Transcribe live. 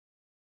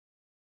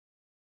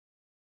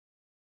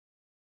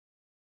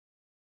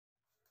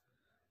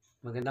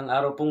Magandang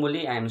araw po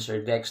muli. I'm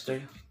Sir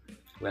Dexter.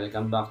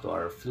 Welcome back to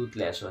our flute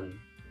lesson.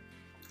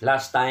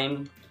 Last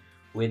time,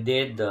 we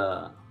did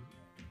the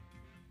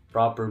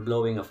proper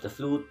blowing of the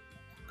flute,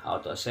 how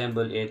to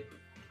assemble it,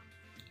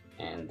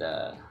 and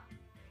the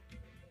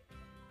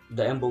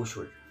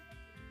embouchure.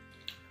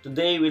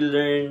 Today, we'll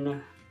learn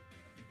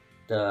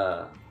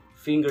the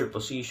finger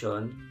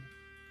position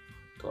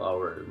to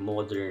our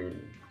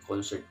modern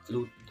concert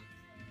flute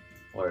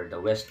or the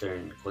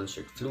Western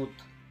concert flute.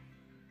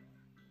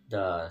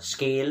 The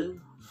scale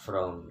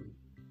from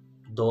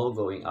Do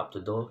going up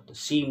to Do, the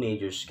C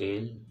major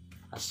scale,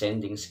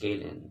 ascending scale,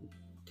 and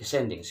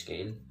descending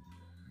scale,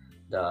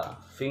 the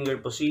finger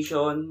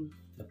position,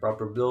 the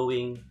proper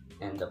blowing,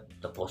 and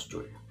the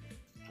posture.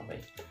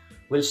 Okay,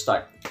 we'll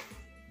start.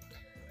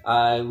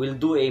 I will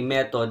do a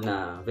method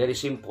na very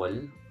simple.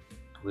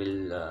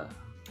 We'll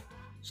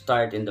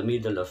start in the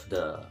middle of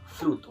the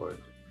flute or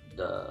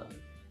the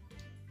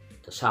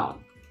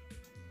sound.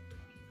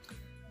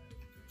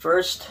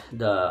 First,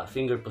 the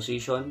finger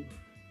position.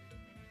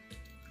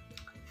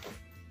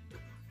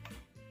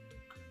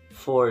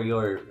 For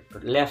your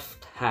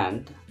left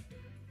hand,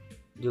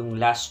 yung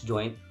last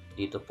joint,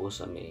 dito po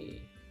sa may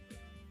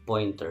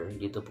pointer,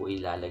 dito po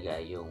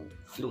ilalagay yung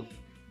flute.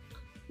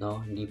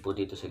 No? Hindi po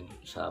dito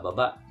sa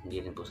baba,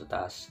 hindi rin po sa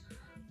taas.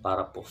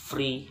 Para po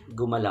free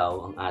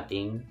gumalaw ang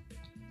ating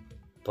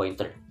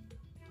pointer.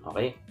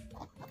 Okay?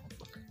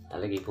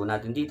 Lalagay po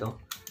natin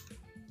dito.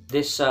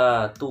 This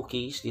two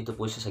keys, dito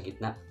po siya sa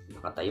gitna,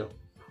 nakatayo.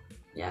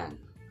 Yan.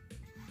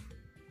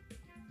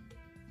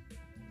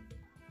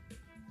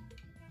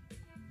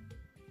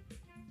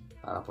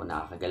 Para po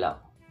nakakagalaw.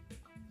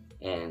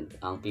 And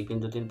ang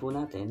pipindutin po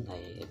natin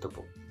ay ito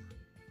po.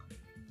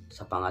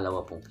 Sa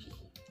pangalawa pong key.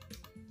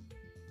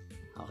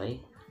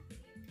 Okay?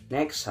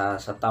 Next, sa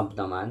thumb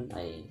naman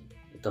ay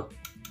ito.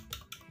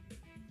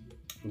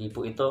 Hindi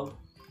po ito.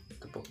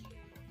 Ito po.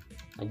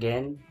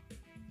 Again,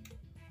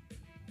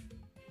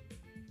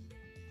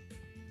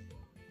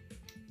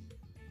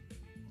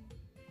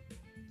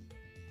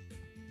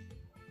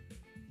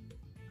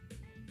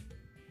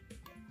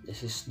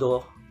 this is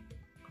Do.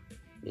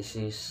 This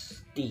is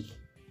T.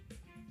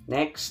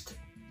 Next,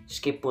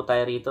 skip po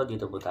tayo rito.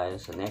 Dito po tayo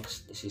sa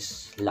next. This is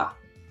La.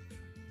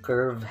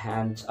 Curve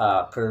hands,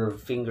 curve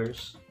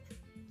fingers.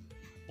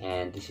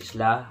 And this is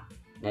La.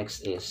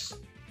 Next is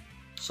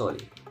Sol.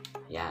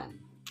 Yan.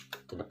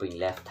 Ito na po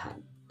yung left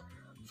hand.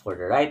 For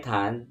the right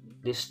hand,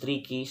 these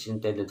three keys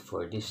intended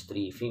for these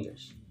three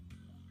fingers.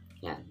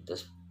 Yan.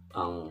 Tapos,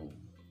 ang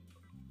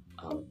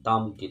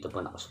thumb dito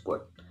po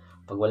nakasupport.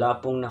 Pag wala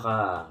pong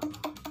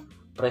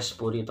press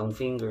po rito ang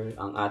finger,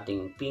 ang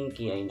ating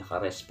pinky ay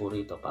naka-rest po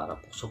rito para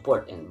po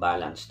support and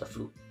balance the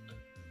flute.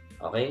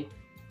 Okay?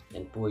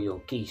 Yan po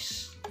yung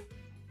keys.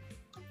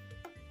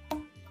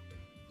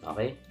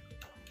 Okay?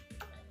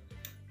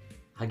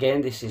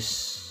 Again, this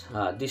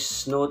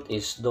note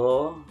is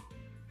Do,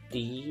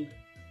 Ti,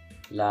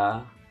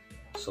 La,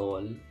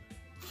 Sol,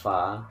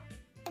 Fa,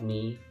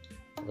 Mi,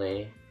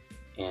 Re,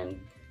 and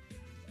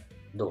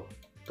Do.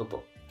 Ito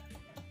po.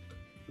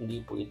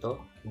 Hindi po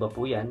ito. Iba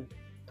po yan.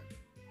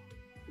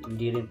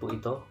 Hindi rin po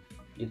ito.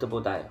 Dito po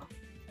tayo.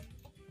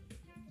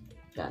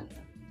 Yan.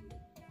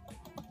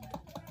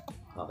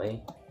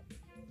 Okay.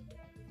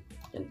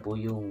 Yan po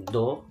yung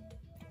Do,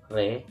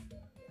 Re,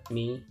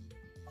 Mi,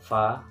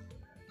 Fa,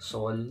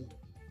 Sol,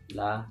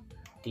 La,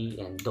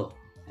 Ti, and Do.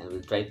 And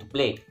we'll try to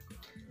play.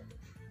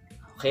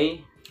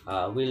 Okay.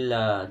 We'll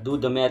do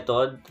the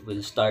method.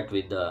 We'll start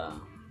with the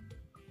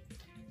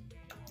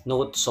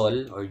note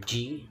Sol or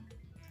G.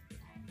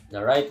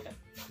 The right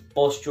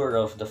posture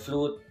of the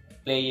flute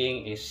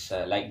playing is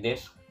like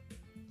this.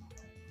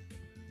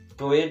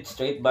 Fluid,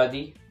 straight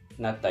body,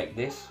 not like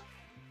this.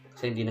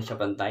 Kasi hindi na siya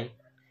pantay.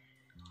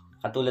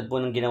 Katulad po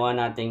ng ginawa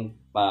nating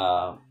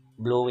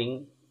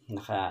blowing,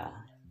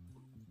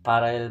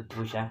 naka-parallel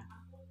po siya.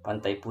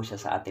 Pantay po siya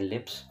sa ating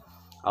lips.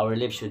 Our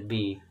lips should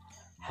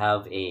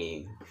have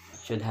a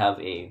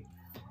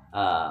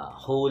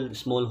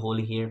small hole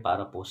here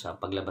para po sa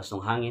paglabas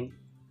ng hangin.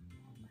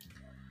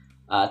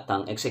 At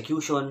ang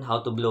execution,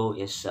 how to blow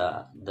is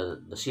the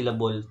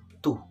syllable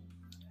 2.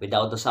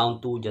 Without the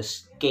sound 2,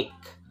 just kick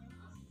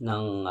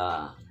ng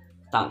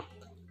tongue.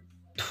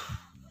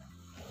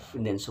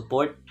 And then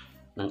support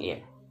ng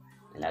air.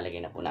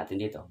 Ilalagay na po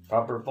natin dito.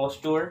 Proper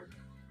posture,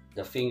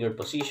 the finger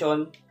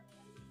position.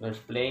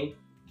 Let's play.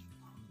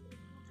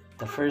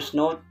 The first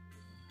note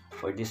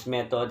for this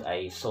method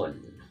ay Sol.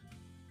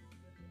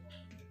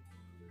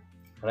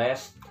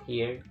 Rest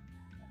here.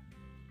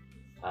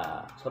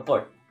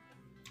 Support.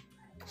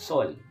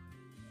 Sol.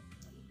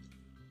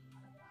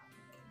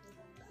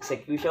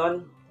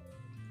 Execution,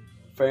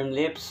 firm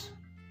lips,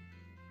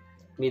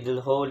 middle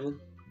hole,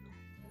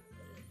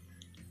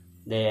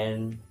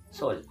 then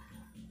Sol.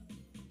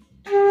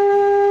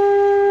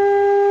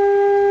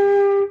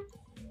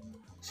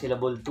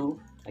 Syllable 2,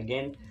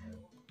 again.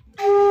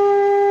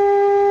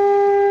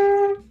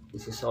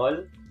 This is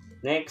Sol.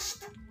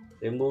 Next,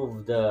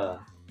 remove the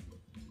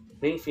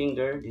ring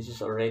finger. This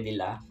is already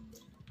La.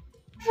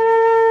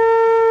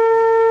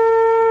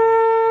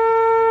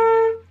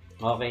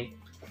 Okay.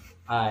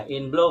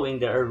 In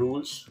blowing, there are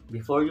rules.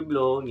 Before you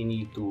blow, you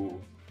need to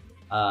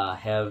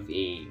have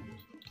a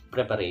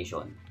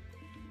preparation.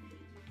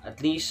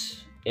 At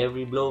least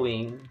every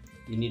blowing,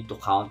 you need to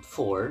count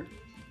 4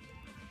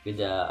 with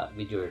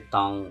your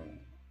tongue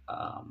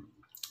um,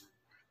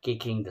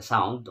 kicking the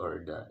sound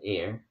or the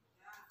air.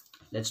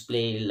 Let's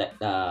play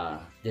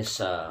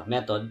this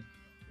method.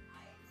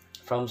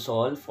 From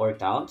Sol, 4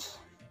 counts.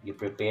 You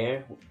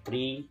prepare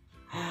 3.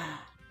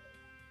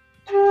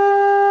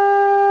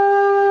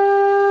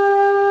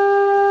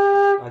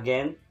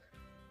 Again.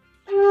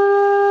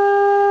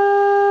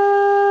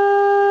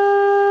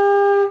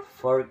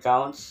 4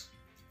 counts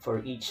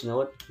for each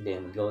note.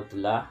 Then go to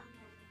La.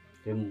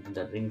 Remove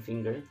the ring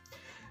finger.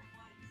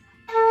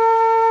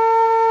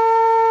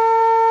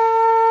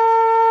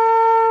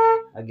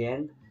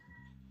 Again.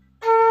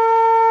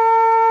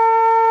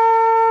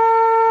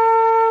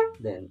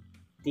 Then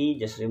T,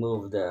 just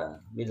remove the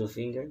middle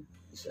finger.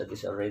 That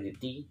is already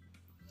T.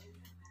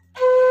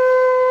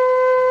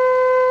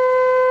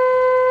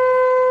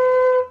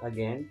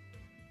 Again.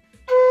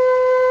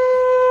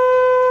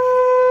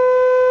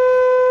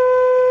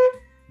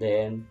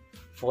 Then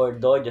for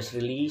Do, just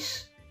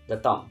release the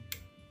tongue.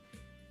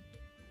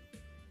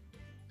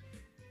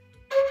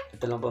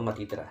 Ito lang po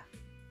matitira.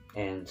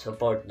 And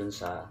support dun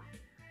sa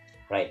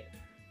right.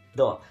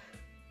 Do.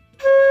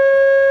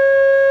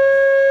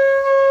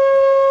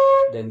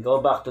 Then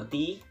go back to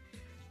T.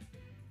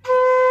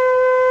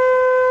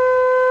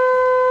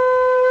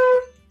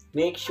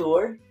 Make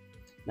sure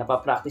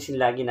napapracticein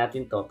lagi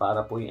natin to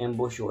para po yung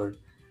embouchure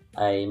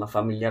ay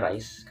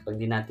ma-familiarize. Kapag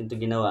di natin to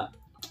ginawa,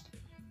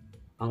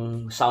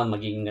 ang sound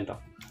magiging ganito.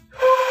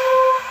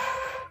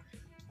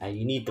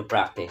 You need to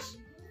practice.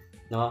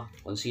 No?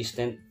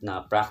 Consistent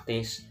na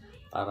practice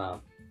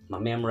para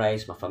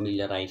ma-memorize,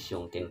 ma-familiarize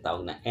yung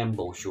tinatawag na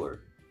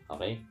embouchure.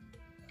 Okay?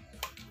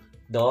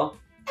 Do.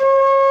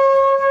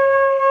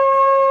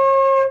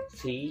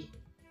 Si.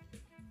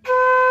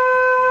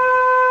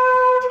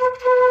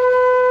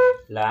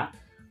 La.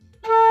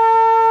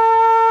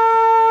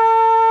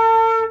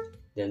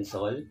 Then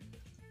Sol.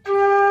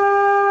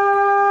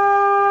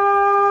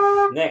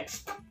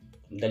 Next.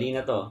 Dali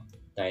na to.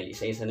 Dahil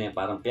isa-isa na yan.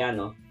 Parang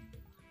piano.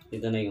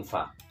 Dito na yung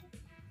Fa.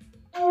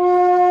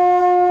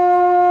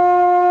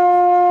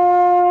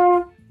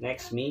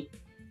 Next, Mi.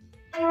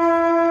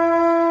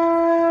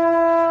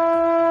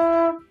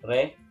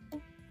 Re.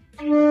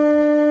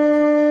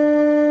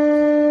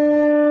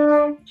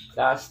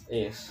 Last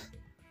is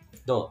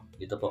Do.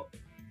 Dito po.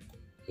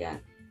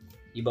 Yan.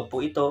 Iba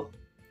po ito.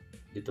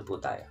 Dito po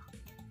tayo.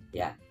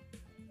 Yan.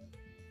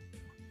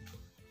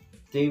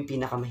 Ito yung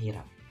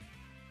pinakamahirap.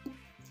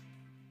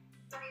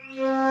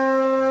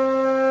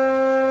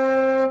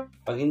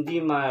 Pag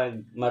hindi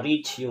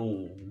ma-reach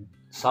yung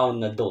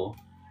sound na Do,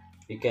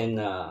 you can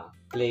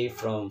play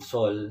from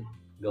Sol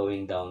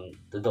going down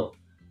to Do.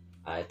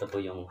 Ito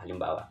po yung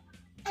halimbawa.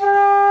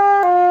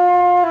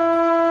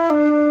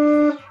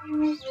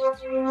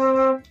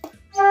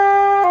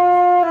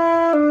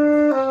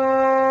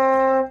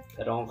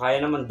 Pero kung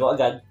kaya naman, Do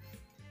agad.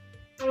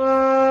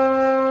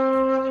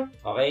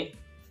 Okay?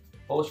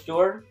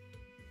 Posture.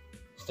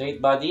 Straight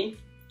body.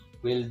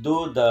 We'll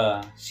do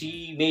the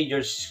C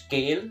major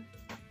scale.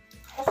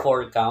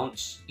 4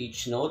 counts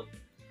each note.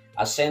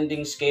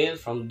 Ascending scale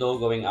from Do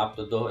going up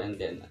to Do, and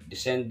then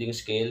descending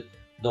scale,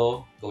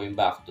 Do going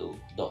back to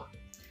Do.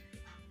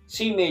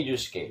 C major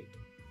scale.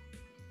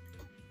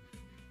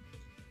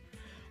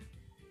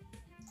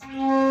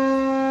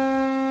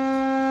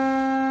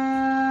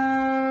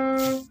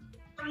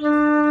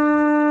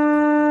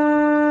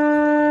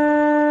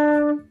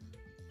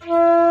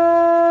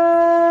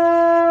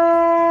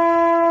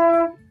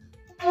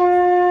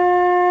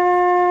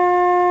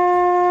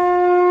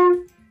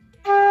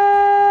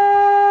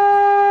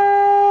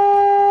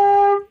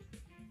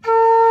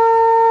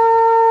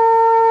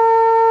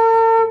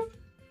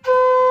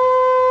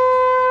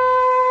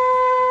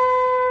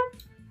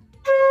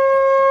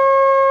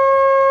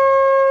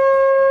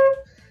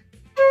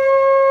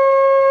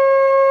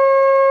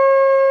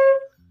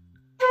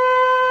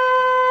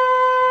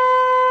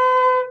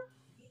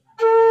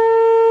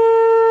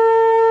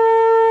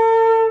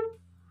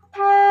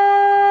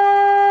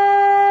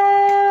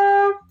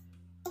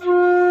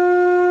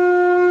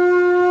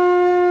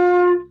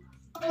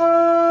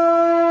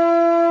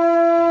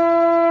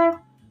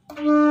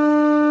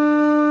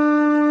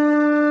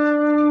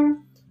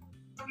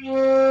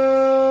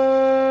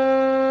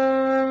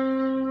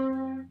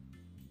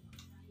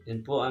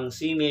 Yan po ang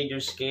C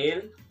major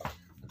scale.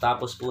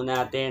 Tapos po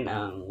natin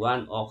ang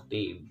 1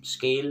 octave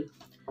scale.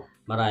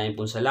 Maraming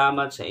pong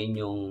salamat sa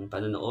inyong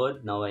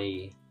panonood.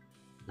 Naway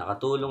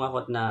nakatulong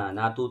ako at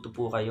natuto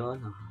po kayo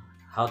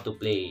how to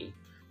play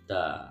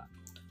the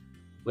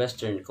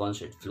Western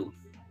concert flute.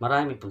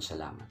 Maraming pong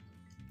salamat.